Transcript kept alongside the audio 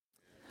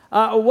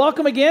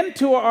Welcome again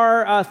to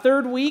our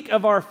third week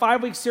of our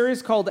 5-week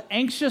series called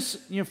Anxious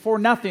for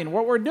Nothing.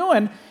 What we're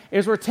doing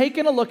is we're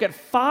taking a look at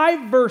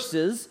 5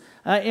 verses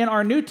in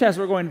our New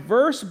Testament. We're going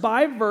verse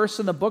by verse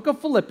in the book of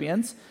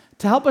Philippians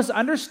to help us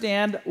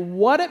understand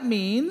what it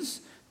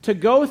means to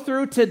go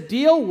through, to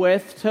deal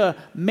with, to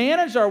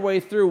manage our way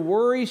through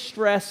worry,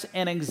 stress,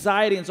 and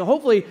anxiety. And so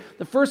hopefully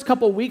the first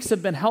couple weeks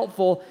have been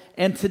helpful,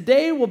 and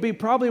today will be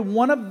probably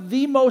one of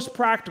the most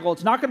practical.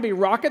 It's not going to be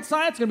rocket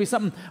science. It's going to be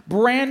something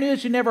brand new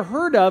that you never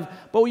heard of,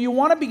 but you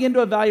want to begin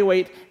to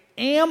evaluate,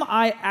 am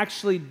I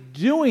actually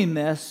doing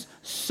this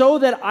so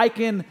that I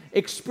can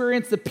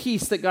experience the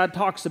peace that God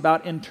talks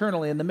about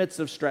internally in the midst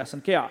of stress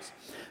and chaos?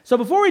 So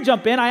before we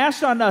jump in, I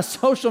asked on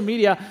social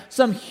media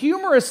some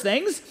humorous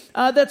things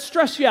that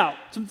stress you out,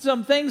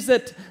 some things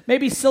that may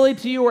be silly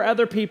to you or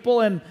other people,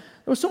 and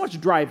there was so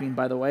much driving,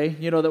 by the way,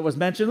 that was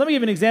mentioned. Let me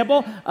give you an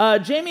example.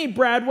 Jamie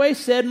Bradway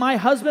said, "My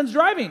husband's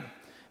driving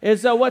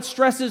is what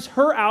stresses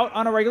her out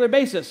on a regular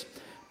basis."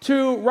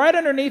 To right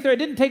underneath her, it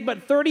didn't take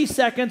but 30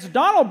 seconds,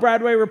 Donald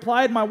Bradway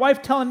replied, "My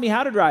wife telling me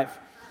how to drive."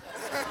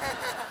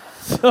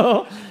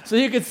 So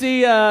you can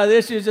see the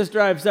issues just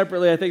drive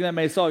separately. I think that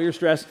may solve your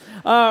stress.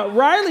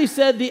 Riley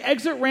said the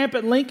exit ramp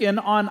at Lincoln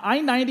on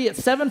I-90 at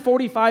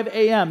 7:45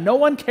 a.m. No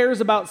one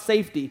cares about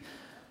safety.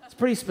 It's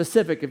pretty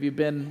specific if you've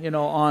been,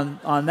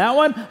 on that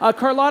one.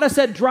 Carlotta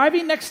said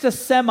driving next to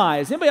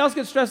semis. Anybody else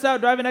get stressed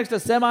out driving next to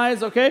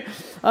semis? Okay.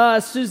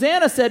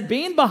 Susanna said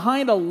being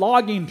behind a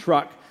logging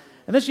truck.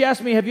 And then she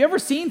asked me, have you ever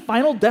seen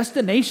Final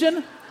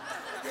Destination?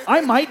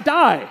 I might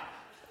die.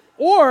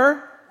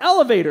 Or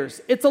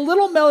elevators. It's a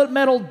little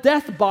metal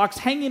death box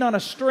hanging on a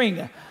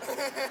string.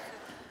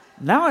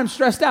 Now I'm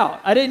stressed out.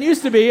 I didn't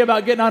used to be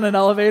about getting on an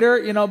elevator,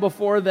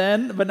 before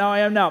then, but now I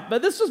am now.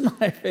 But this was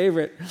my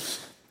favorite.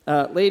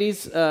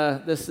 Ladies,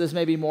 this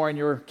may be more in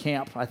your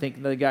camp, I think,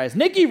 than the guys.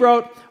 Nikki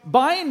wrote,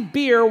 buying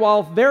beer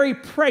while very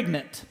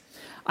pregnant.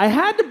 I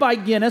had to buy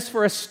Guinness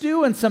for a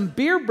stew and some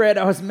beer bread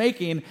I was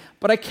making,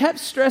 but I kept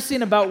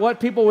stressing about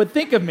what people would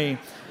think of me.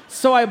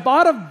 So I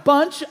bought a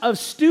bunch of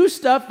stew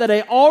stuff that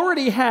I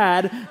already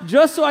had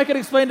just so I could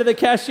explain to the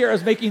cashier I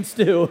was making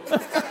stew.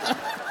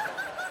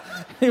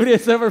 Anybody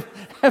has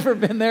ever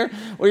been there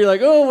where you're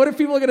like, oh, what are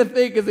people going to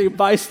think as they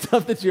buy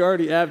stuff that you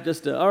already have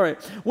just to, all right.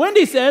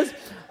 Wendy says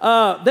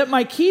that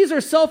my keys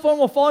or cell phone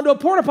will fall into a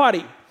porta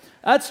potty.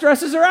 That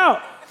stresses her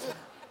out.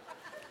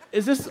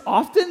 Is this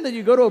often that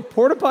you go to a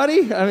porta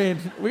potty? I mean,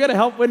 we got to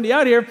help Wendy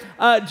out here.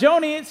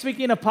 Joni,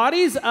 speaking of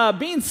potties,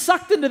 being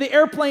sucked into the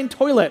airplane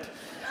toilet.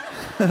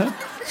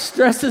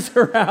 Stresses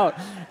her out.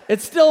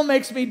 It still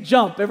makes me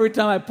jump every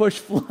time I push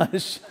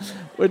flush,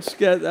 which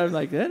I'm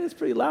like, that is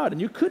pretty loud, and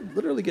you could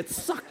literally get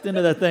sucked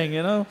into that thing,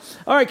 All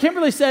right,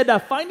 Kimberly said,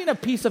 finding a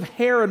piece of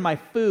hair in my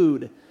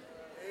food.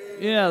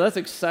 Yeah, that's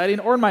exciting.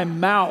 Or in my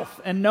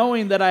mouth, and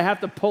knowing that I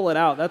have to pull it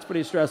out. That's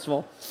pretty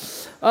stressful.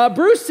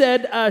 Bruce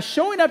said,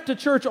 showing up to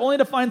church only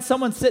to find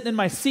someone sitting in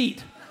my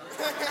seat.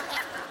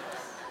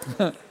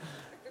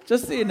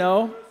 Just so you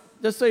know,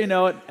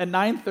 at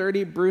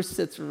 9:30, Bruce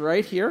sits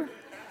right here.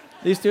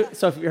 These two.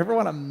 So if you ever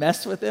want to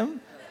mess with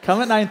him,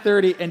 come at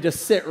 9:30 and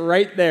just sit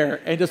right there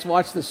and just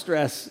watch the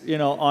stress,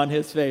 on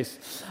his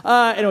face.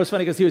 And it was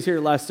funny because he was here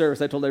last service.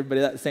 I told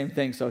everybody that same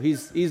thing. So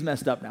he's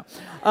messed up now.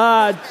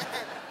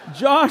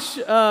 Josh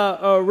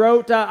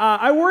wrote,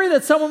 I worry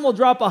that someone will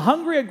drop a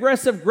hungry,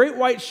 aggressive great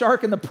white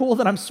shark in the pool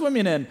that I'm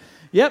swimming in.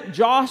 Yep,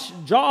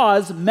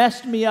 Jaws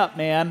messed me up,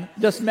 man.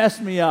 Just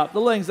messed me up. A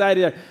little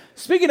anxiety there.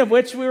 Speaking of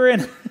which, we were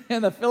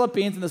in the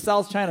Philippines in the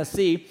South China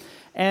Sea,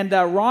 and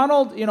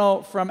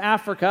Ronald, from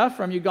Africa,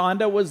 from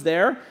Uganda, was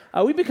there.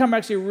 We become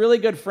actually really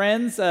good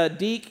friends.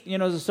 Deke,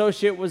 his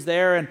associate, was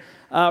there, and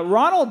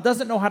Ronald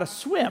doesn't know how to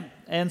swim,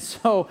 and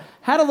so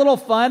had a little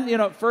fun.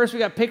 At first we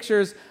got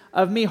pictures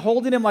of me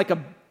holding him like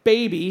a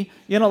baby,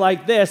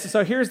 like this.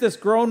 So here's this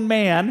grown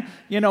man,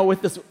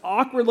 with this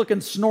awkward-looking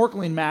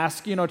snorkeling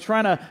mask,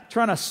 trying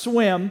to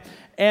swim.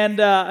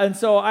 And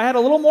so I had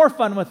a little more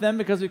fun with them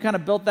because we kind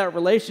of built that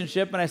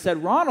relationship. And I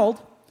said, Ronald,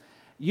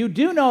 you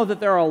do know that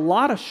there are a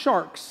lot of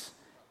sharks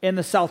in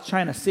the South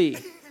China Sea.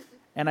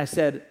 And I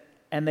said,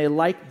 and they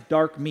like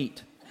dark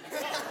meat.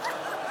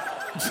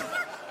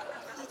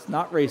 It's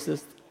not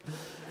racist.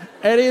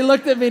 And he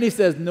looked at me and he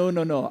says,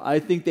 no, I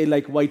think they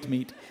like white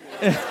meat.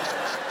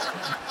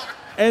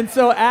 And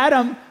so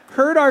Adam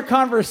heard our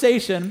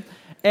conversation,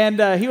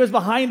 and he was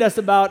behind us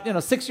about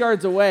 6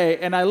 yards away,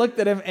 and I looked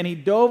at him, and he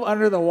dove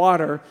under the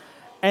water,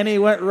 and he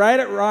went right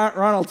at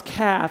Ronald's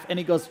calf, and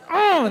he goes,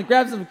 oh, and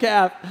grabs his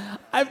calf.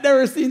 I've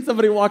never seen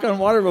somebody walk on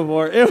water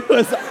before. It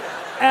was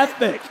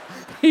epic.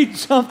 He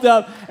jumped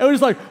up, and we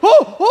was like,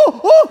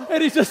 oh,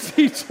 and he just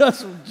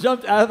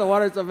jumped out of the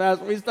water so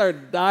fast. We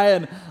started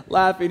dying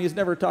laughing. He's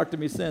never talked to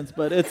me since,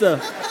 but it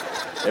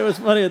was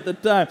funny at the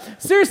time.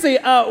 Seriously,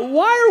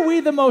 why are we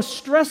the most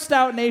stressed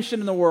out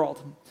nation in the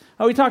world?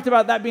 We talked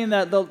about that being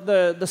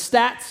the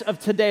stats of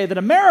today, that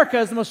America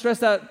is the most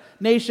stressed out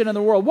nation in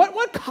the world.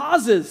 What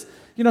causes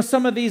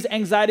some of these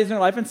anxieties in our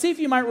life? And see if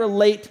you might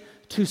relate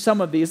to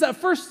some of these.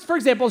 First, for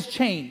example, is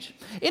change.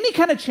 Any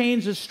kind of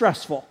change is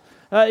stressful.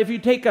 If you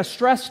take a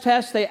stress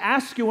test, they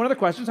ask you one of the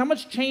questions, how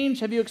much change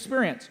have you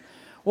experienced?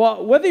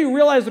 Well, whether you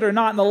realize it or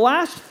not, in the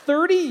last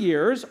 30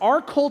 years,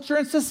 our culture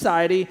and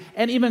society,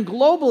 and even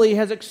globally,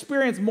 has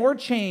experienced more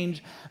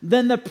change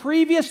than the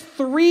previous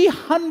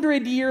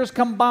 300 years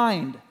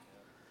combined.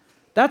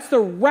 That's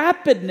the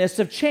rapidness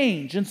of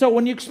change. And so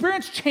when you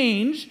experience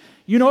change,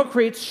 you know it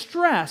creates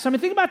stress. I mean,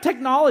 think about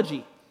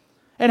technology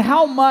and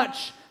how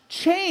much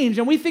change,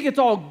 and we think it's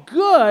all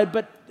good,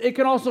 but it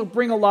can also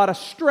bring a lot of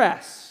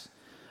stress.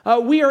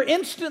 We are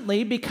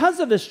instantly, because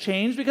of this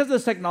change, because of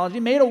this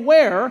technology, made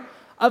aware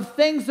of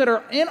things that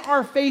are in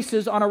our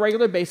faces on a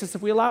regular basis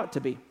if we allow it to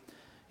be.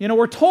 You know,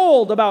 we're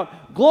told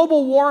about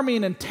global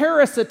warming and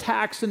terrorist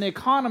attacks in the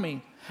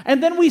economy.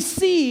 And then we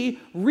see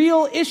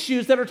real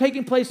issues that are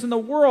taking place in the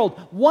world.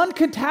 One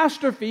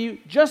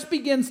catastrophe just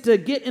begins to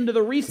get into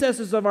the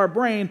recesses of our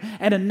brain,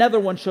 and another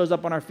one shows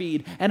up on our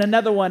feed, and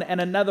another one, and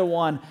another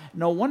one.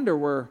 No wonder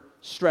we're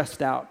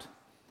stressed out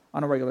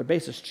on a regular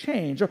basis.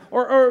 Change.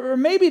 Or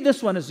maybe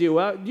this one is you.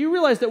 Do you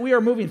realize that we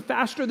are moving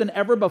faster than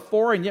ever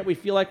before, and yet we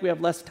feel like we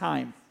have less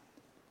time?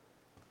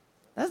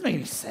 That doesn't make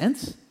any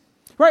sense.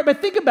 Right,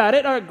 but think about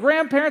it. Our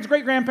grandparents,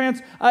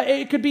 great-grandparents,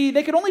 it could be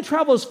they could only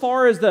travel as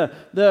far as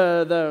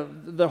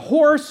the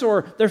horse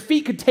or their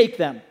feet could take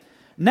them.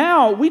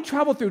 Now, we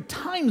travel through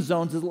time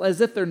zones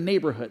as if they're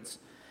neighborhoods.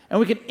 And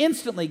we can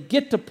instantly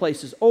get to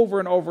places over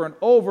and over and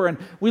over. And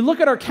we look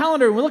at our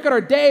calendar and we look at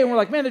our day and we're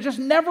like, man, there just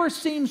never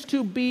seems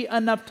to be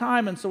enough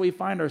time. And so we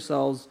find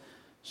ourselves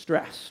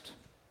stressed.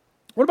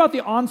 What about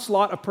the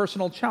onslaught of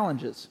personal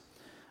challenges?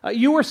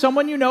 You or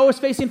someone you know is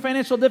facing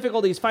financial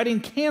difficulties, fighting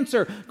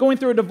cancer, going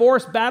through a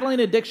divorce, battling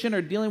addiction,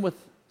 or dealing with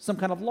some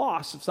kind of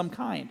loss of some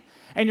kind.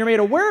 And you're made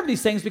aware of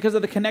these things because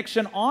of the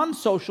connection on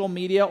social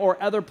media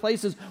or other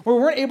places where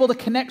we're able to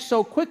connect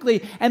so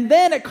quickly. And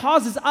then it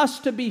causes us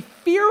to be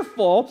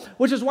fearful,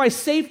 which is why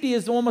safety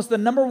is almost the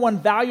number one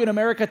value in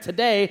America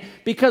today,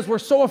 because we're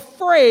so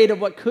afraid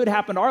of what could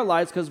happen to our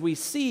lives because we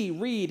see,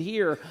 read,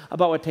 hear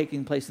about what's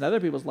taking place in other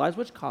people's lives,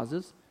 which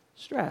causes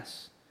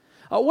stress.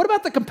 What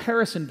about the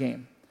comparison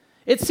game?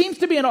 It seems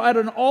to be at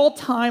an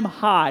all-time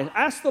high.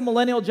 Ask the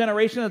millennial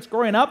generation that's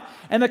growing up,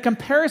 and the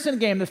comparison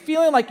game, the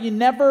feeling like you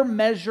never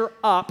measure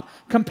up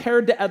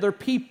compared to other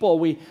people.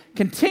 We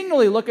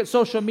continually look at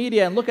social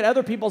media and look at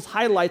other people's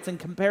highlights and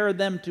compare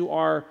them to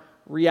our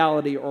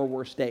reality or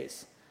worst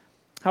days.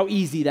 How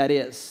easy that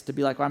is to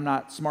be like, well, I'm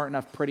not smart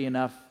enough, pretty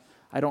enough,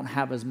 I don't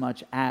have as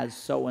much as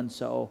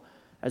so-and-so,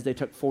 as they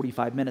took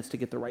 45 minutes to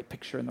get the right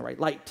picture in the right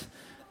light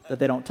that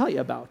they don't tell you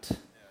about.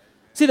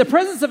 See, the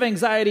presence of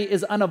anxiety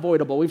is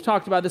unavoidable. We've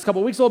talked about this a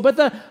couple of weeks ago, but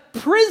the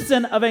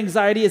prison of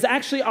anxiety is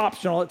actually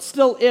optional. It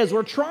still is.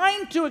 We're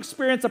trying to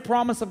experience a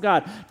promise of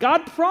God.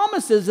 God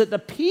promises that the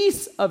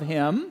peace of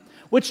Him,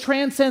 which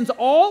transcends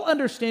all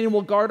understanding,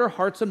 will guard our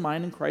hearts and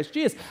mind in Christ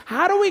Jesus.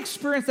 How do we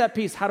experience that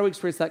peace? How do we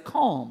experience that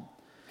calm?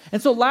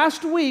 And so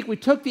last week, we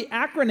took the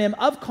acronym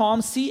of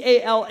CALM,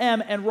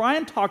 C-A-L-M, and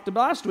Ryan talked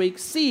about last week,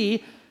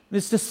 C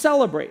is to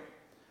celebrate.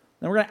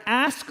 Then we're going to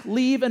ask,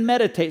 leave, and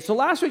meditate. So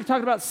last week we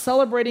talked about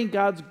celebrating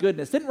God's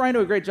goodness. Didn't Ryan do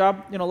a great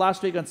job,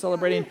 last week on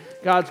celebrating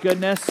God's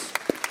goodness?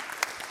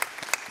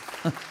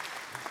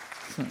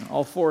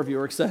 All four of you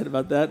were excited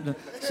about that.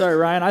 Sorry,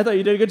 Ryan. I thought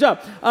you did a good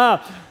job.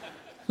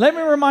 Let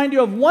me remind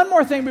you of one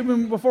more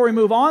thing before we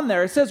move on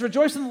there. It says,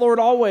 rejoice in the Lord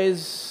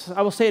always.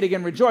 I will say it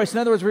again, rejoice. In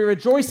other words, we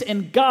rejoice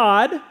in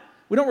God.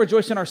 We don't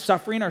rejoice in our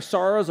suffering, our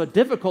sorrows, our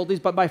difficulties,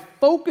 but by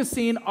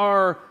focusing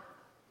our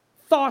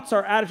thoughts,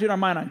 our attitude, our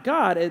mind on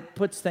God, it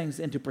puts things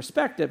into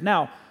perspective.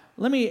 Now,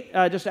 let me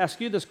just ask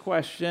you this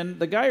question.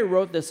 The guy who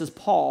wrote this is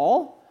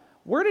Paul.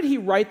 Where did he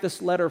write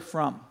this letter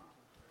from?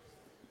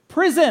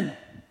 Prison.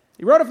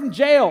 He wrote it from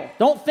jail.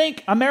 Don't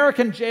think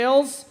American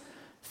jails.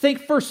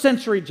 Think first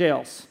century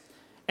jails.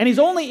 And he's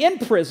only in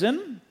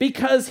prison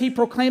because he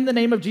proclaimed the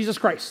name of Jesus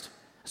Christ.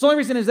 That's the only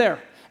reason he's there.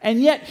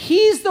 And yet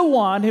he's the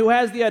one who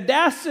has the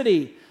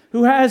audacity,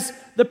 who has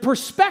the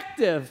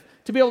perspective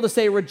to be able to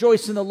say,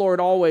 rejoice in the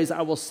Lord always.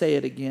 I will say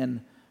it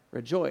again,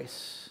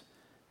 rejoice.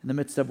 In the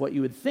midst of what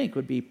you would think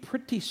would be a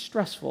pretty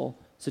stressful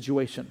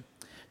situation.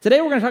 Today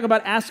we're going to talk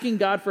about asking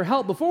God for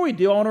help. Before we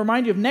do, I want to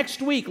remind you of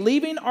next week,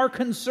 leaving our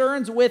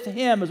concerns with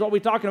Him is what we're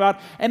talking about.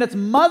 And it's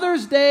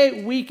Mother's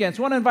Day weekend.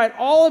 So I want to invite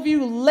all of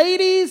you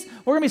ladies.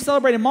 We're going to be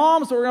celebrating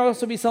moms, but we're going to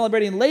also be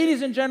celebrating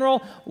ladies in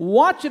general.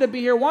 Want you to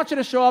be here, want you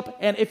to show up.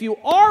 And if you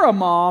are a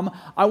mom,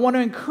 I want to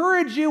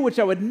encourage you, which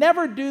I would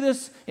never do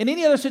this in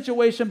any other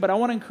situation, but I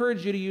want to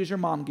encourage you to use your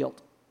mom guilt.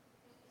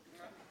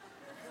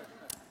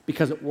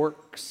 Because it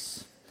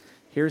works.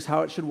 Here's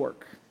how it should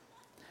work.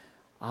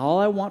 All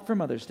I want for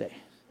Mother's Day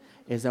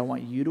is I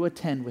want you to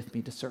attend with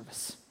me to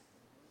service.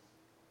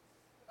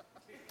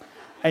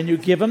 And you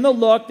give them the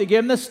look, you give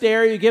them the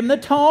stare, you give them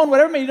the tone,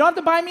 whatever. You don't have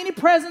to buy me any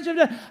presents. You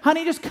have to,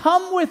 honey, just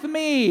come with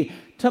me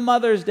to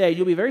Mother's Day.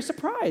 You'll be very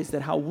surprised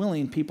at how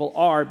willing people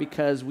are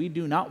because we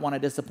do not want to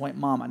disappoint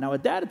mama. Now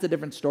with dad, it's a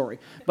different story.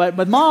 But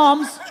with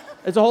moms,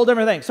 it's a whole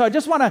different thing. So I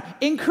just want to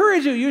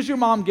encourage you, use your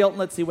mom guilt, and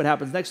let's see what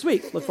happens next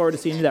week. Look forward to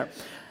seeing you there.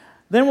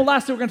 Then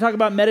lastly, we're going to talk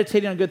about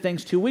meditating on good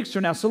things 2 weeks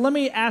from now. So let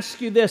me ask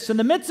you this. In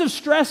the midst of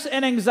stress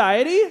and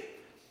anxiety,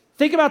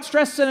 think about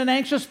stress in an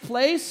anxious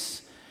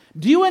place.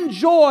 Do you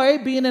enjoy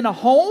being in a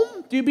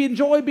home? Do you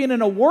enjoy being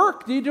in a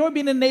work? Do you enjoy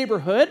being in a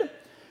neighborhood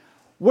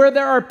where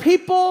there are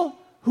people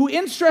who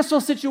in stressful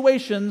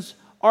situations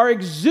are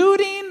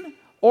exuding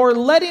or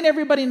letting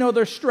everybody know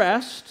they're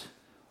stressed?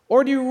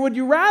 Or would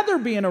you rather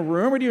be in a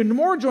room, or do you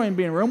more enjoy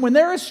being in a room when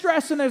there is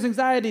stress and there's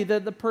anxiety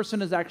that the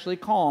person is actually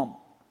calm?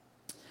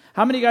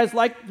 How many of you guys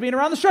like being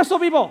around the stressful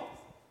people?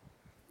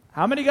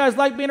 How many of you guys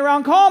like being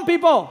around calm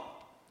people?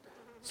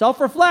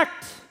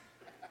 Self-reflect.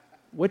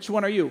 Which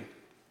one are you?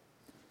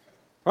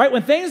 Right?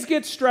 When things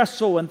get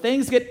stressful, when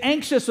things get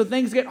anxious, when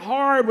things get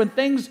hard, when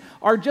things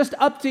are just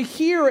up to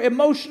here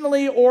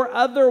emotionally or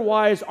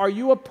otherwise, are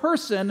you a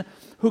person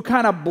who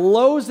kind of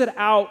blows it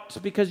out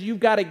because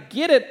you've got to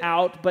get it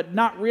out, but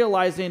not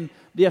realizing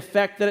the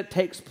effect that it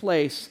takes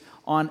place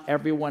on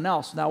everyone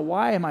else? Now,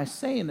 why am I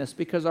saying this?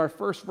 Because our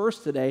first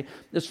verse today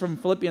is from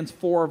Philippians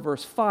 4,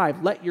 verse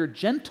 5. Let your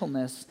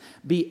gentleness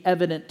be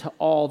evident to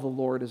all, the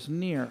Lord is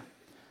near.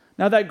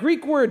 Now, that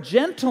Greek word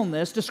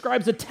gentleness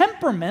describes a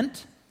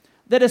temperament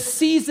that is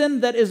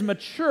seasoned, that is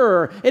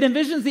mature. It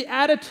envisions the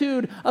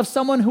attitude of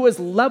someone who is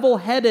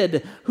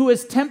level-headed, who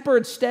is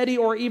tempered, steady,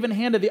 or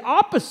even-handed. The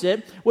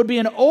opposite would be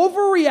an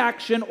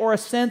overreaction or a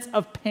sense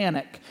of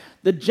panic.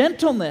 The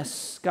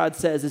gentleness, God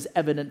says, is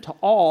evident to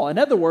all. In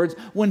other words,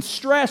 when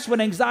stress, when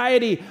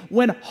anxiety,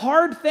 when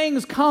hard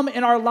things come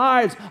in our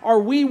lives, are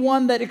we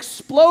one that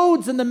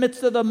explodes in the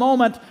midst of the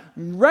moment,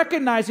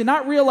 recognizing,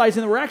 not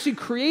realizing that we're actually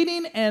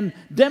creating and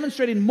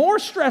demonstrating more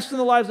stress in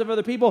the lives of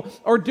other people,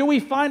 or do we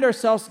find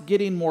ourselves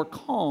getting more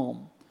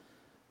calm?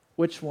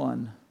 Which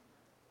one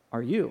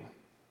are you?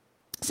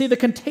 See, the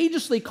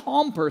contagiously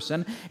calm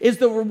person is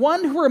the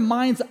one who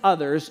reminds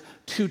others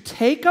to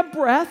take a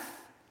breath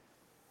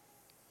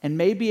and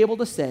may be able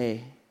to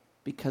say,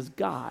 because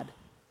God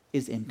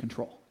is in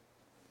control.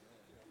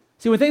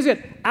 See, when things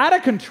get out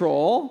of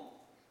control,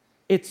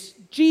 it's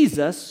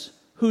Jesus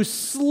who's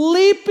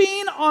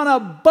sleeping on a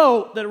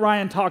boat that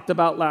Ryan talked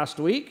about last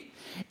week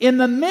in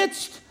the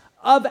midst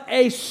of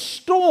a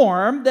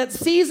storm that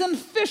seasoned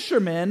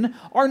fishermen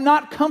are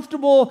not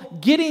comfortable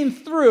getting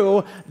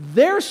through.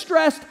 They're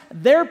stressed,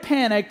 they're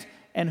panicked,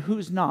 and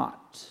who's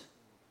not?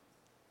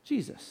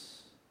 Jesus.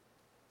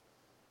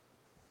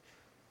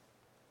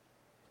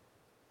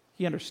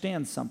 He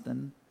understands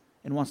something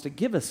and wants to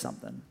give us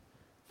something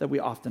that we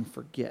often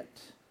forget.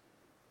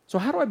 So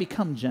how do I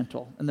become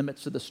gentle in the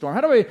midst of the storm?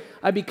 How do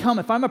I become,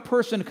 if I'm a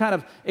person who kind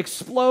of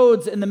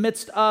explodes in the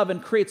midst of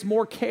and creates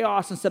more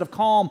chaos instead of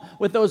calm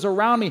with those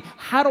around me,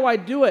 how do I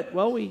do it?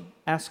 Well, we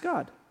ask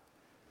God.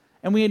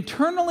 And we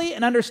internally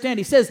and understand.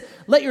 He says,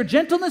 let your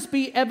gentleness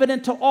be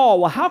evident to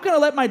all. Well, how can I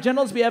let my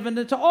gentleness be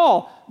evident to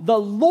all? The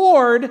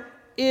Lord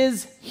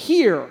is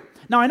here.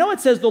 Now, I know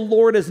it says the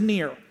Lord is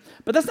near.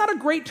 But that's not a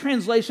great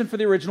translation for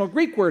the original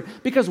Greek word,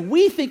 because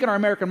we think in our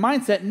American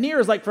mindset, near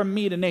is like from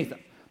me to Nathan.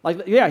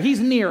 Like, yeah, he's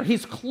near,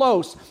 he's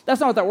close. That's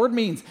not what that word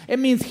means. It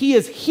means he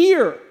is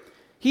here.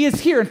 He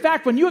is here. In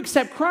fact, when you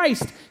accept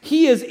Christ,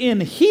 he is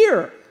in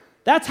here.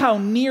 That's how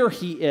near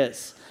he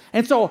is.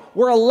 And so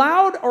we're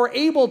allowed or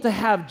able to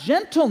have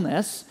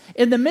gentleness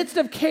in the midst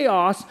of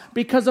chaos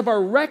because of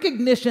our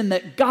recognition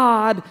that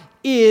God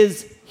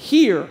is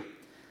here.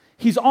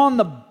 He's on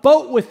the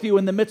boat with you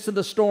in the midst of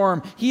the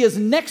storm. He is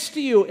next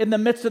to you in the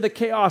midst of the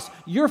chaos.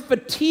 You're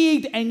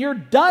fatigued and you're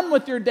done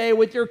with your day,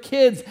 with your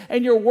kids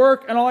and your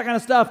work and all that kind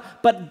of stuff,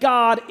 but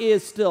God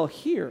is still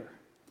here.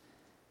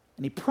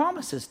 And he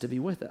promises to be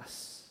with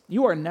us.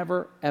 You are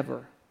never,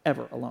 ever,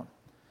 ever alone.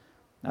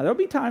 Now, there'll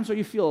be times where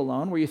you feel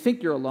alone, where you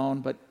think you're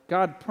alone, but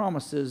God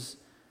promises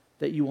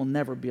that you will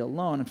never be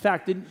alone. In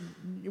fact,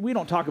 we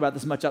don't talk about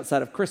this much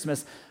outside of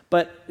Christmas,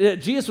 but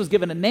Jesus was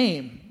given a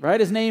name, right?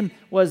 His name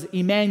was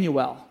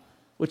Emmanuel,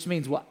 which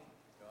means what?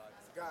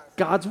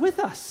 God's with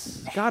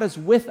us. God is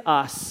with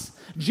us.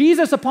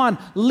 Jesus, upon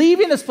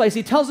leaving this place,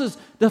 he tells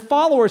the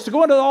followers to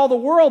go into all the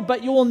world,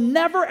 but you will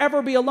never,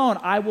 ever be alone.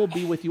 I will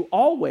be with you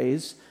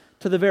always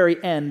to the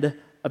very end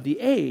of the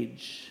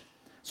age.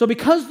 So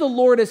because the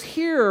Lord is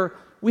here,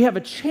 we have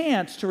a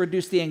chance to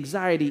reduce the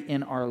anxiety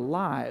in our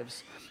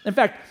lives. In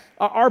fact,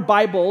 our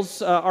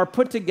Bibles are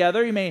put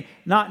together. You may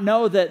not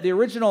know that the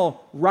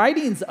original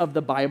writings of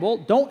the Bible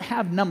don't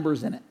have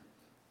numbers in it.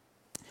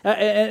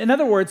 In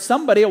other words,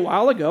 somebody a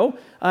while ago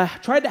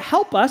tried to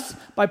help us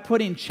by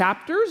putting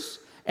chapters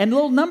and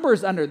little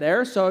numbers under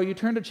there. So you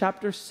turn to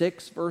chapter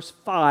 6, verse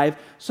 5,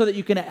 so that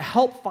you can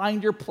help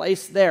find your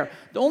place there.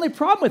 The only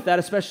problem with that,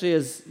 especially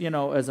as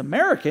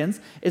Americans,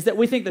 is that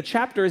we think the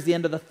chapter is the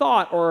end of the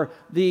thought, or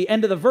the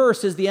end of the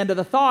verse is the end of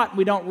the thought.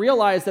 We don't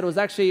realize that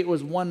it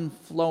was one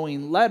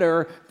flowing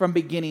letter from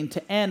beginning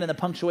to end, and the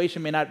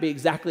punctuation may not be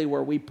exactly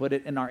where we put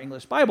it in our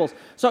English Bibles.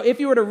 So if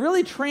you were to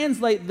really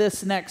translate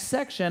this next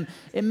section,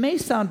 it may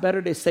sound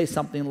better to say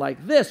something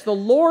like this: the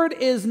Lord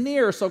is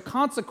near, so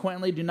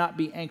consequently do not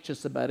be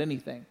anxious about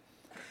anything.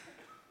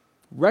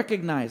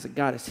 Recognize that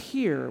God is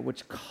here,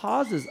 which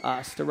causes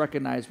us to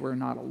recognize we're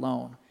not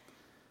alone.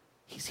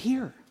 He's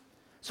here.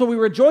 So we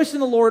rejoice in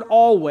the Lord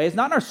always,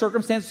 not in our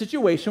circumstance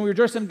situation. We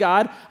rejoice in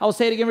God. I will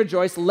say it again,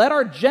 rejoice. Let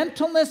our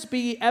gentleness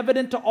be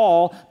evident to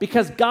all.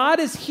 Because God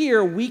is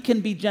here, we can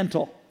be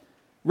gentle.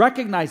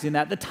 Recognizing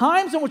that. The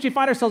times in which we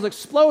find ourselves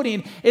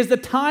exploding is the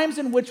times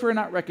in which we're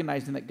not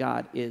recognizing that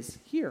God is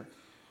here,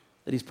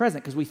 that he's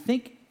present, because we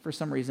think for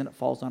some reason it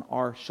falls on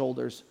our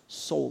shoulders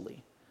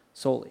solely.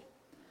 So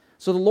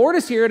the Lord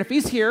is here, and if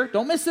he's here,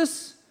 don't miss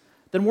this,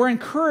 then we're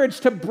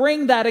encouraged to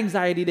bring that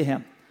anxiety to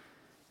him.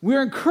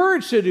 We're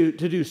encouraged to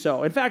do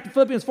so. In fact,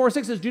 Philippians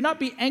 4:6 says, do not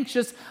be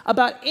anxious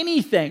about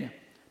anything.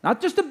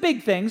 Not just the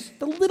big things,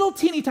 the little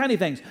teeny tiny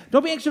things.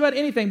 Don't be anxious about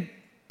anything,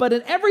 but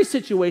in every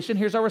situation,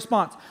 here's our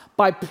response.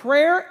 By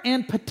prayer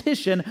and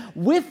petition,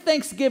 with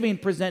thanksgiving,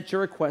 present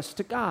your requests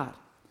to God.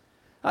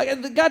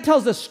 God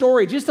tells this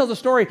story, Jesus tells a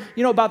story,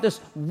 about this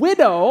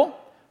widow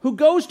who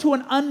goes to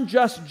an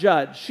unjust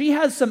judge. She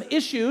has some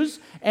issues,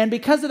 and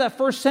because of that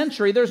first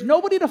century, there's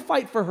nobody to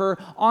fight for her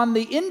on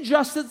the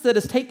injustice that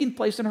is taking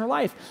place in her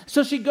life.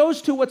 So she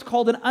goes to what's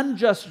called an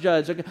unjust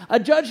judge, a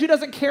judge who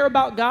doesn't care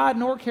about God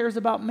nor cares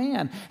about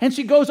man. And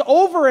she goes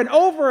over and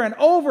over and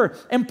over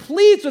and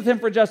pleads with him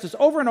for justice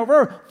over and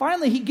over.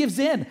 Finally, he gives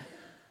in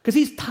because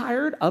he's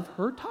tired of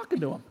her talking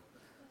to him.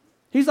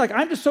 He's like,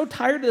 I'm just so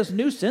tired of this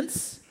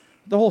nuisance.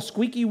 The whole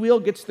squeaky wheel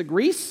gets the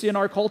grease in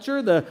our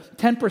culture. The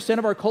 10%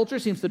 of our culture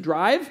seems to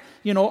drive,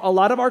 a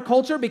lot of our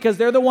culture because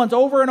they're the ones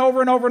over and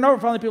over and over and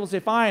over. Finally, people say,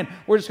 fine,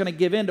 we're just going to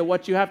give in to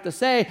what you have to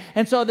say.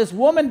 And so this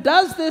woman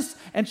does this,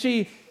 and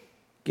she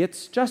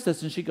gets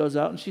justice, and she goes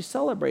out and she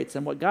celebrates.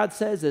 And what God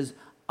says is,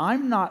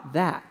 I'm not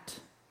that.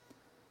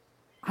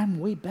 I'm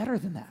way better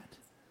than that.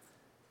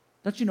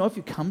 Don't you know if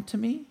you come to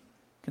me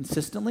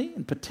consistently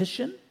and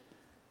petition,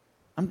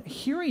 I'm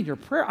hearing your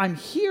prayer. I'm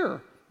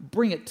here.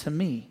 Bring it to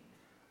me.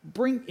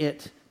 Bring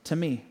it to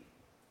me.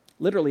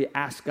 Literally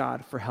ask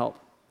God for help.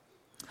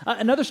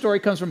 Another story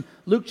comes from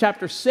Luke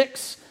chapter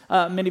 6.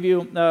 Many of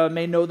you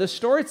may know this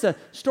story. It's a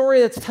story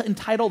that's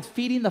entitled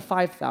Feeding the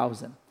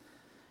 5,000.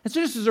 And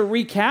so just as a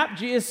recap,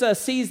 Jesus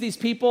sees these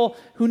people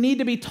who need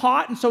to be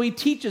taught, and so he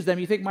teaches them.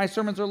 You think my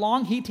sermons are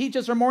long? He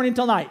teaches from morning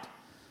till night.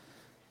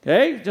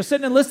 Okay? Just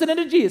sitting and listening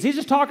to Jesus. He's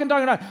just talking.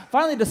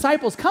 Finally,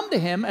 disciples come to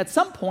him at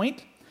some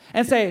point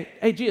and say,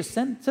 hey, Jesus,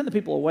 send the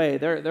people away.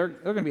 They're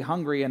going to be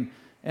hungry, and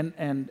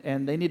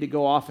they need to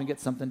go off and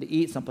get something to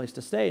eat, someplace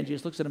to stay. And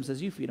Jesus looks at them and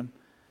says, you feed them.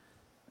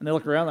 And they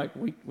look around like,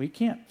 we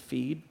can't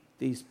feed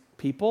these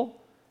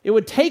people. It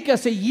would take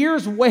us a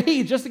year's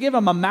wage just to give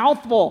them a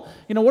mouthful.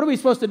 What are we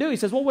supposed to do? He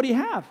says, well, what do you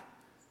have?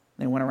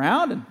 And they went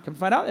around and come to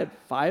find out they had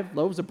 5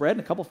 loaves of bread and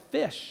a couple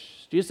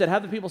fish. Jesus said,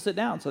 have the people sit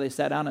down. So they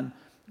sat down in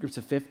groups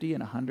of 50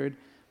 and 100.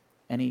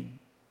 And he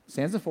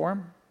stands before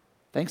them,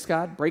 thanks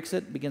God, breaks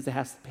it, begins to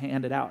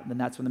hand it out. And then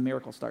that's when the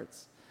miracle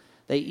starts.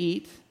 They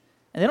eat.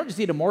 And they don't just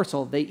eat a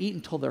morsel, they eat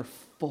until they're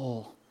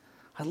full.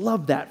 I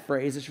love that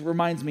phrase. It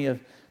reminds me of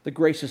the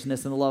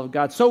graciousness and the love of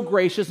God. So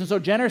gracious and so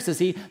generous is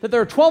he that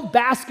there are 12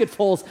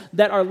 basketfuls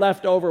that are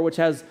left over, which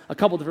has a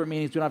couple different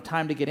meanings we don't have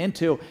time to get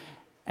into.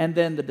 And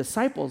then the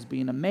disciples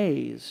being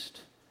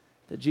amazed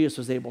that Jesus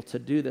was able to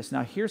do this.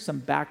 Now, here's some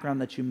background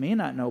that you may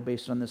not know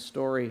based on this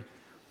story.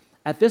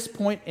 At this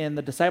point in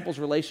the disciples'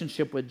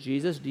 relationship with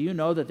Jesus, do you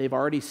know that they've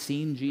already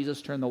seen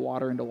Jesus turn the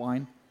water into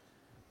wine?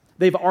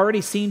 They've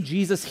already seen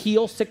Jesus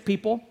heal sick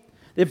people.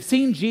 They've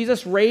seen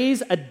Jesus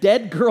raise a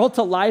dead girl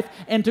to life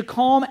and to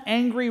calm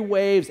angry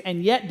waves.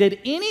 And yet, did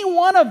any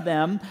one of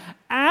them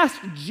ask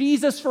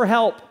Jesus for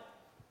help?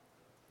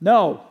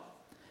 No.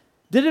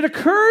 Did it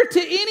occur to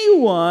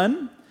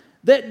anyone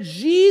that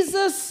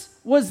Jesus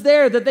was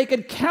there, that they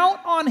could count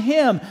on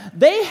him?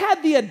 They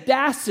had the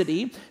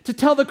audacity to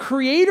tell the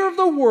creator of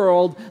the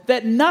world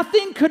that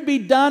nothing could be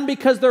done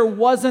because there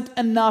wasn't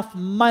enough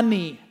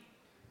money.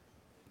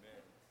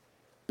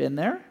 Been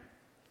there?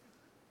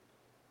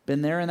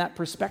 Been there in that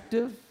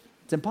perspective?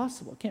 It's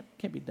impossible. It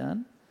can't be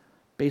done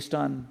based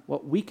on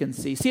what we can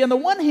see. See, on the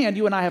one hand,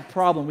 you and I have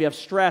problem. We have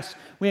stress,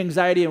 we have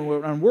anxiety,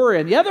 and worry.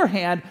 On the other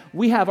hand,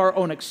 we have our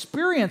own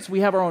experience, we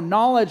have our own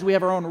knowledge, we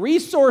have our own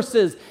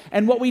resources.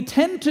 And what we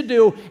tend to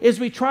do is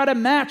we try to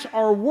match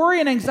our worry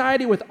and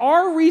anxiety with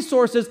our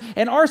resources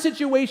and our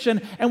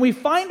situation, and we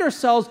find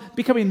ourselves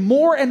becoming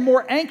more and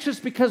more anxious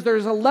because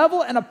there's a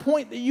level and a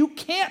point that you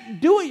can't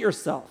do it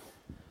yourself.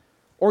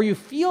 Or you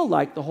feel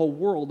like the whole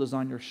world is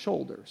on your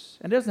shoulders.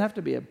 And it doesn't have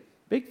to be a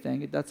big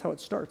thing. That's how it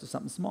starts, it's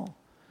something small.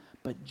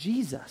 But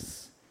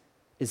Jesus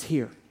is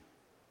here.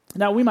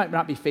 Now, we might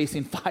not be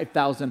facing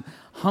 5,000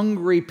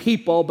 hungry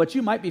people, but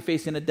you might be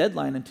facing a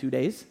deadline in 2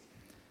 days.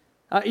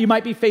 You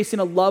might be facing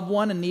a loved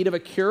one in need of a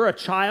cure, a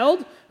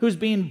child who's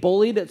being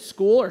bullied at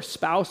school, or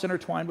spouse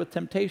intertwined with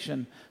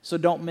temptation. So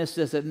don't miss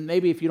this. And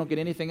maybe if you don't get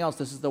anything else,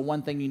 this is the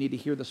one thing you need to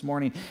hear this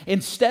morning.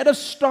 Instead of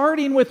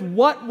starting with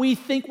what we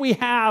think we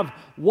have,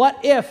 what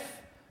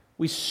if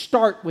we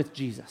start with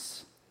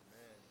Jesus?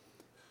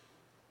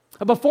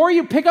 Before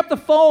you pick up the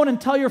phone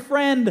and tell your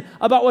friend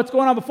about what's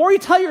going on, before you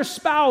tell your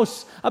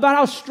spouse about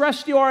how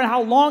stressed you are and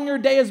how long your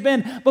day has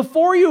been,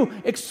 before you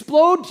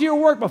explode to your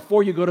work,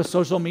 before you go to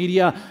social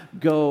media,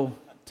 go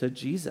to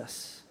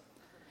Jesus.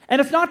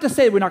 And it's not to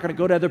say we're not going to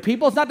go to other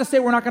people. It's not to say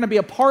we're not going to be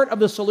a part of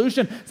the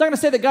solution. It's not going to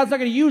say that God's not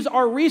going to use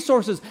our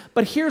resources.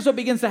 But here's what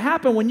begins to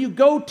happen. When you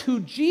go to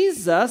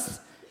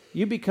Jesus,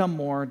 you become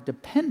more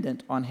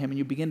dependent on him, and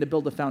you begin to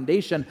build a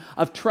foundation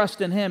of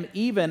trust in him,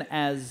 even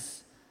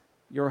as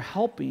you're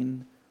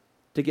helping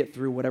to get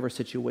through whatever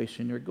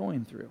situation you're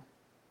going through.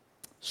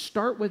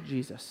 Start with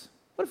Jesus.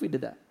 What if we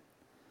did that?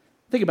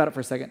 Think about it for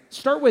a second.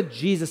 Start with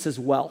Jesus'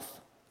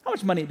 wealth. How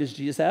much money does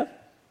Jesus have?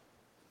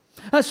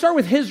 Start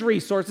with his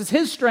resources,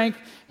 his strength,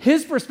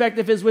 his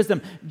perspective, his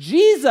wisdom.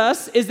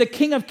 Jesus is the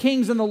King of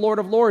Kings and the Lord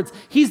of Lords.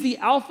 He's the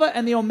Alpha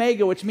and the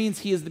Omega, which means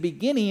he is the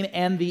beginning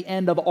and the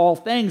end of all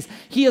things.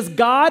 He is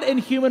God in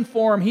human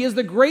form. He is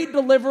the great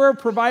deliverer,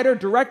 provider,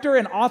 director,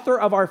 and author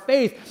of our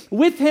faith.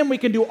 With him, we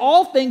can do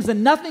all things,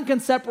 and nothing can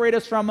separate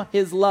us from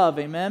his love.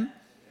 Amen?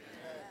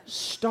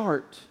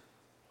 Start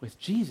with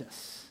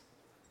Jesus.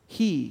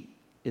 He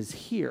is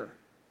here,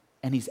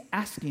 and he's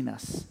asking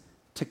us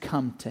to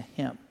come to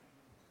him.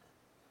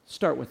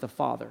 Start with the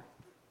Father.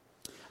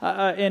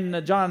 In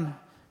the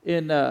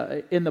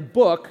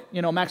book,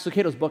 Max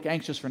Lucado's book,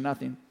 Anxious for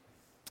Nothing,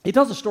 he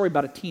tells a story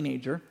about a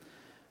teenager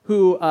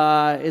who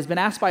has been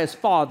asked by his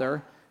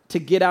father to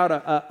get out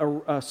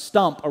a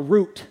stump, a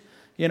root,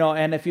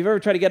 and if you've ever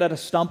tried to get a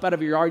stump out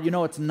of your yard,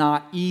 it's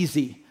not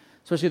easy,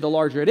 especially the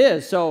larger it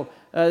is. So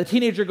the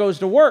teenager goes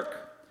to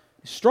work.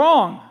 He's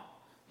strong.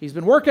 He's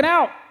been working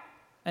out.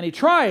 And he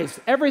tries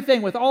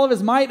everything with all of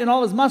his might and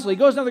all of his muscle. He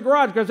goes into the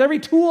garage, grabs every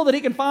tool that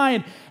he can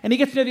find, and he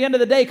gets to the end of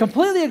the day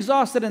completely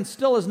exhausted and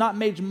still has not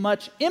made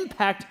much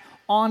impact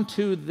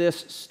onto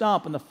this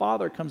stump. And the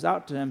father comes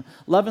out to him,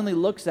 lovingly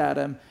looks at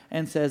him,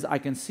 and says, I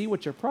can see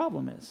what your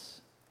problem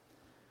is.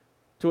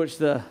 To which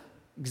the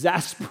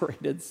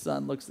exasperated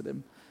son looks at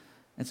him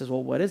and says,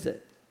 well, what is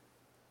it?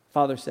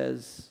 Father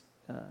says,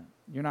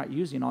 you're not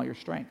using all your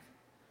strength.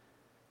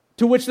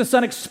 To which the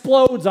son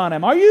explodes on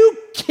him. Are you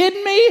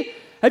kidding me?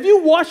 Have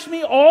you watched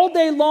me all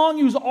day long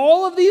use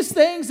all of these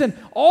things and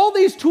all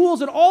these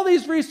tools and all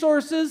these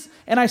resources,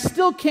 and I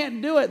still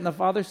can't do it? And the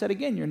father said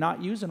again, you're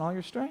not using all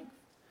your strength.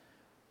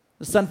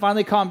 The son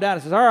finally calmed down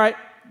and says, all right,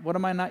 what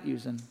am I not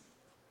using?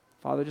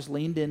 Father just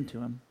leaned into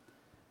him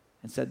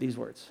and said these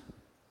words,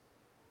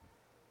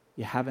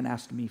 you haven't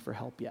asked me for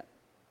help yet.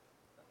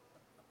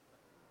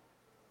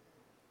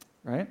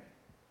 Right?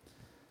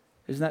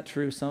 Isn't that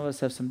true? Some of us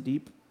have some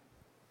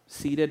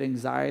deep-seated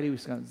anxiety. We've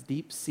got some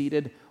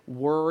deep-seated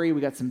worry.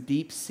 We got some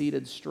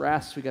deep-seated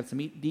stress. We got some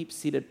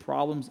deep-seated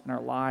problems in our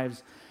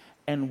lives.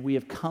 And we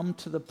have come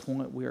to the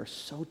point we are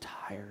so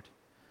tired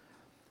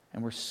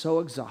and we're so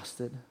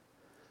exhausted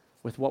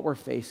with what we're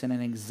facing.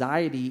 And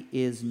anxiety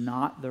is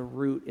not the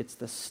root, it's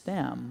the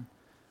stem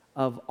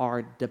of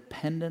our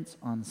dependence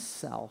on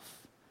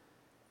self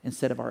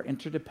instead of our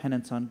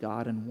interdependence on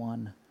God and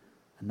one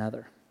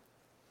another.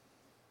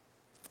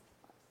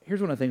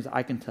 Here's one of the things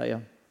I can tell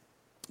you.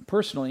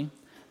 Personally,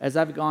 as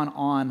I've gone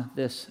on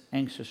this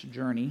anxious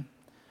journey,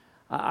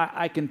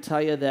 I can tell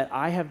you that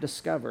I have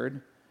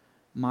discovered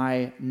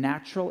my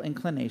natural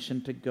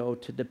inclination to go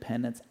to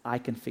dependence. I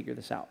can figure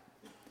this out.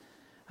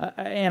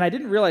 And I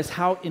didn't realize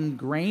how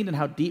ingrained and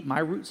how deep my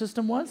root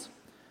system was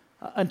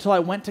until I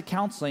went to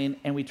counseling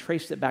and we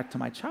traced it back to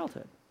my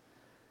childhood.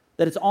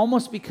 That it's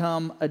almost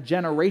become a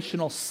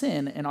generational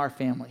sin in our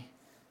family.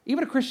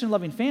 Even a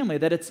Christian-loving family,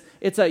 that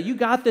it's a, you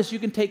got this, you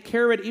can take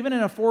care of it, even in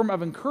a form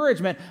of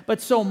encouragement,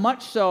 but so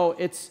much so,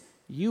 it's,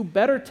 you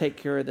better take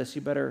care of this,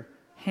 you better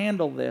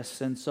handle this.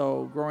 And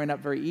so growing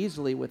up very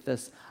easily with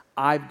this,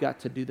 I've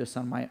got to do this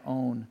on my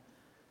own,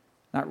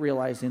 not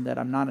realizing that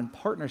I'm not in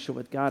partnership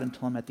with God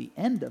until I'm at the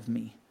end of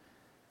me.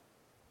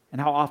 And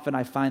how often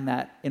I find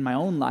that in my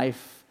own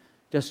life,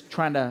 just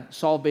trying to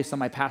solve based on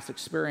my past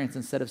experience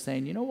instead of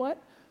saying, you know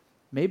what?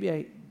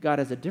 Maybe God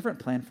has a different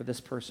plan for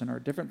this person or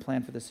a different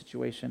plan for this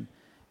situation,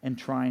 and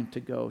trying to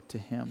go to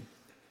him.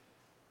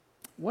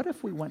 What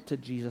if we went to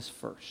Jesus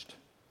first?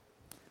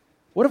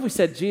 What if we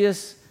said,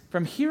 Jesus,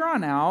 from here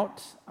on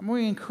out, I'm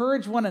going to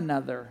encourage one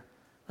another.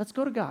 Let's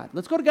go to God.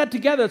 Let's go to God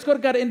together. Let's go to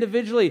God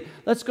individually.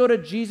 Let's go to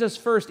Jesus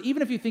first.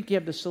 Even if you think you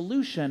have the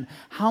solution,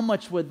 how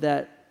much would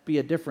that be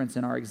a difference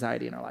in our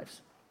anxiety in our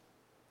lives?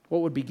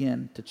 What would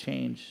begin to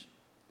change?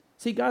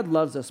 See, God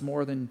loves us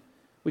more than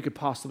we could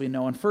possibly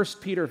know. In 1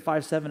 Peter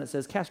 5:7, it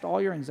says, cast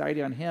all your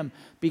anxiety on him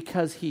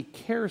because he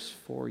cares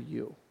for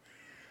you.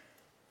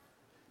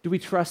 Do we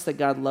trust that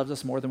God loves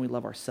us more than we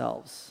love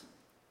ourselves?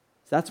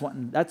 That's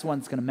one that's going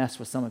to mess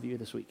with some of you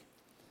this week.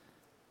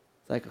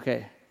 It's like,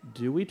 okay,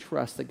 do we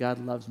trust that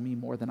God loves me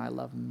more than I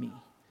love me?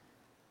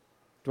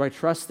 Do I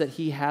trust that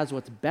he has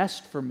what's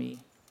best for me?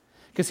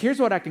 Because here's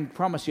what I can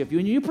promise you. If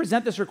when you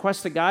present this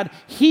request to God,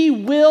 he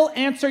will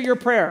answer your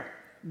prayer.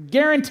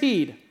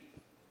 Guaranteed.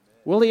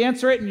 Will he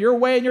answer it in your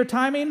way and your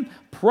timing?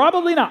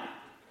 Probably not.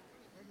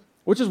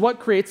 Which is what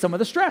creates some of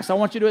the stress. I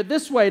want you to do it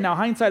this way. Now,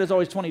 hindsight is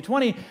always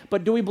 20/20,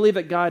 but do we believe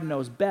that God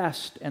knows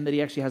best and that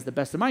he actually has the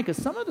best in mind?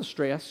 Because some of the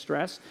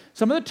stress,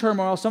 some of the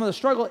turmoil, some of the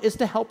struggle is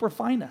to help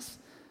refine us,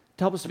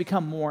 to help us to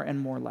become more and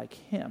more like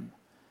him.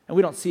 And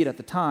we don't see it at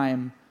the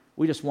time.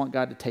 We just want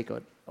God to take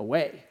it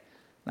away.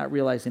 not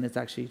realizing it's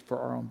actually for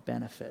our own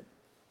benefit.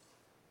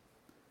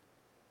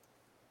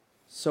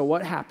 So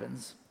what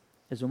happens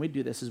is when we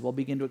do this is we'll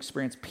begin to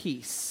experience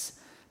peace.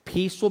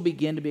 Peace will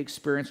begin to be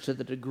experienced to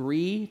the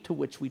degree to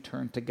which we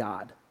turn to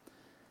God.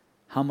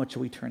 How much are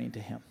we turning to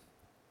him?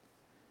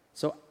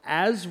 So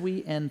as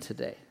we end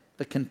today,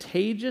 the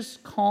contagious,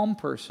 calm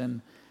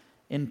person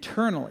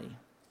internally,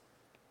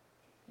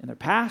 in their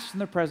past, in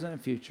their present,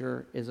 and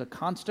future, is a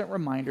constant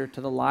reminder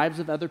to the lives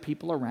of other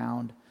people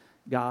around,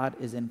 God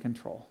is in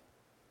control.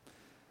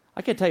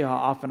 I can't tell you how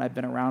often I've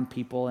been around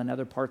people in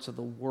other parts of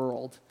the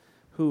world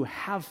who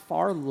have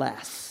far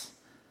less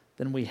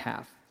than we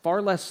have.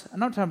 Far less, I'm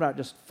not talking about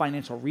just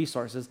financial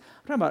resources,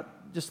 I'm talking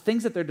about just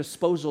things at their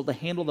disposal to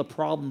handle the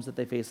problems that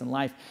they face in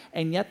life,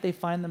 and yet they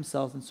find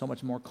themselves in so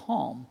much more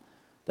calm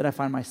that I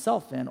find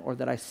myself in or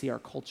that I see our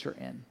culture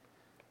in,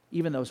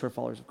 even those who are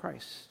followers of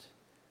Christ.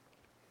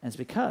 And it's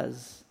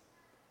because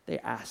they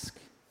ask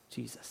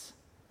Jesus.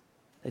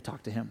 They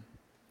talk to him.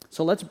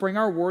 So let's bring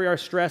our worry, our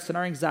stress, and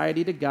our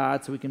anxiety to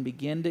God so we can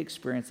begin to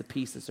experience the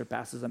peace that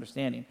surpasses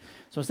understanding.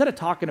 So instead of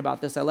talking about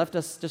this, I left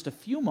us just a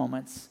few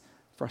moments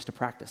for us to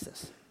practice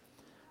this.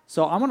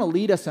 So I'm going to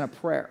lead us in a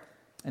prayer.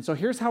 And so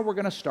here's how we're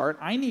going to start.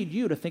 I need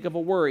you to think of a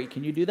worry.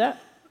 Can you do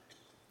that?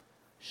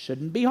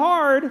 Shouldn't be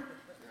hard.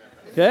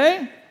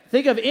 Okay?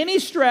 Think of any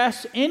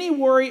stress, any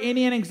worry,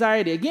 any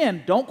anxiety.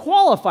 Again, don't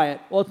qualify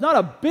it. Well, it's not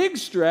a big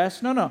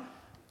stress. No.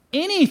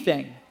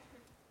 Anything.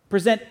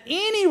 Present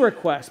any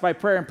request by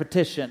prayer and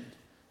petition,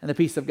 and the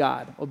peace of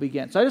God will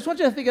begin. So I just want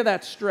you to think of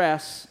that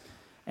stress,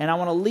 and I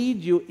want to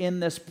lead you in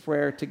this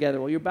prayer together.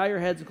 Will you bow your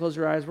heads and close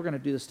your eyes? We're going to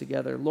do this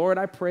together. Lord,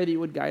 I pray that you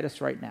would guide us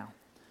right now.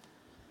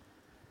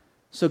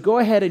 So go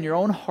ahead in your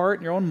own heart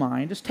and your own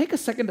mind. Just take a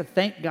second to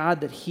thank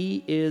God that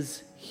he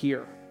is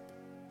here.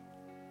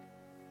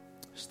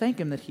 Just thank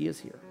him that he is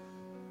here.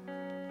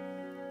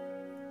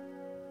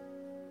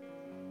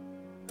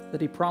 That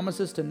he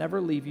promises to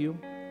never leave you.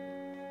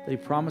 That he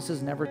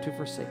promises never to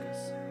forsake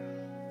us.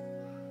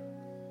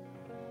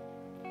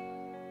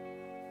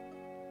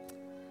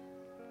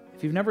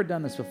 If you've never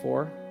done this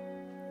before,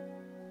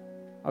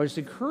 I would just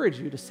encourage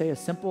you to say a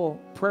simple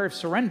prayer of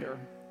surrender.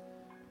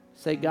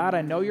 Say, God,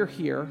 I know you're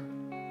here,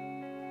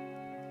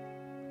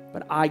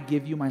 but I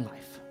give you my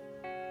life.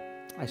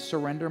 I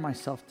surrender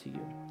myself to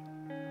you.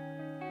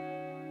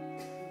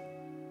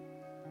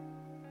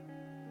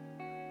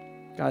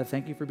 God,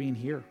 thank you for being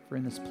here, for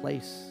in this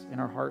place, in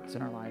our hearts,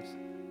 in our lives.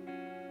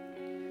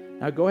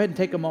 Now go ahead and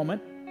take a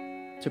moment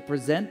to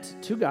present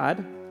to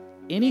God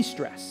any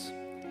stress,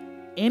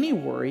 any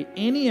worry,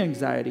 any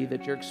anxiety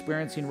that you're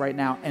experiencing right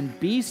now, and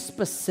be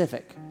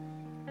specific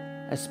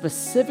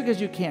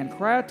as you can.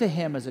 Cry out to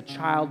him as a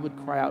child would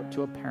cry out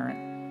to a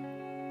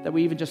parent that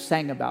we even just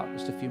sang about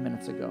just a few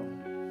minutes ago.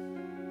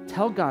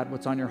 Tell God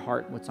what's on your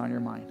heart, what's on your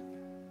mind.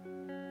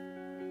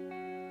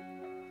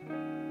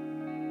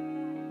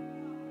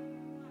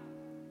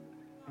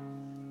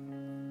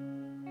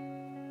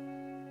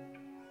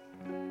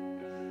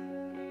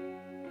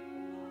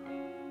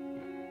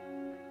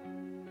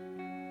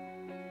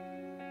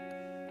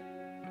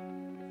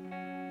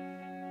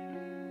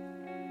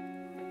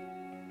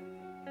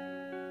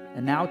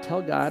 And now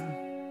tell God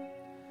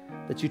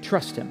that you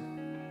trust him.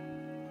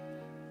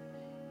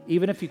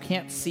 Even if you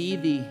can't see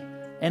the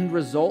end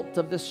result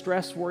of this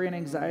stress, worry, and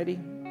anxiety,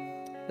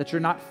 that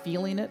you're not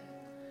feeling it,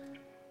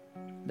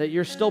 that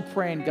you're still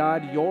praying,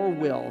 God, your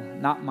will,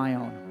 not my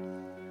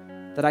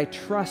own. That I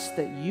trust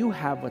that you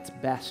have what's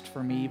best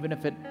for me, even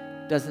if it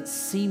doesn't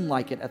seem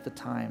like it at the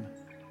time.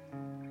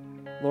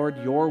 Lord,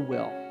 your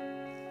will.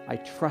 I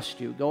trust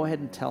you. Go ahead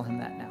and tell him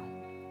that now.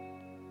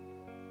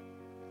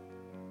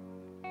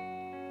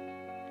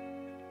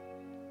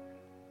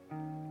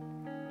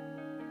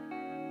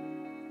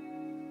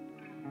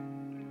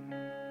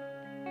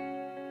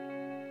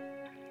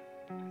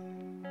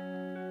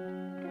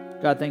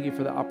 God, thank you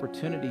for the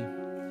opportunity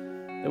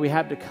that we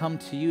have to come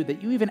to you,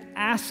 that you even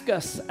ask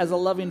us as a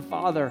loving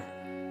Father.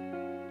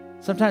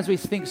 Sometimes we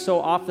think so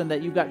often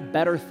that you've got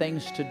better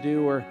things to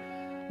do, or,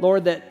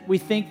 Lord, that we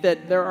think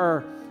that there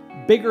are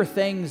bigger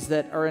things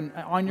that are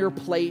on your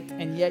plate,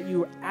 and yet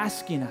you're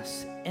asking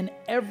us in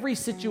every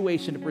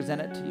situation to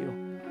present it to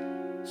you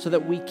so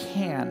that we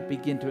can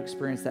begin to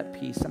experience that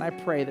peace. And I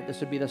pray that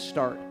this would be the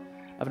start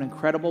of an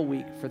incredible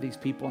week for these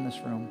people in this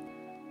room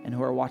and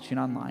who are watching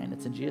online.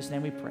 It's in Jesus'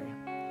 name we pray.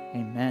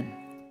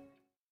 Amen.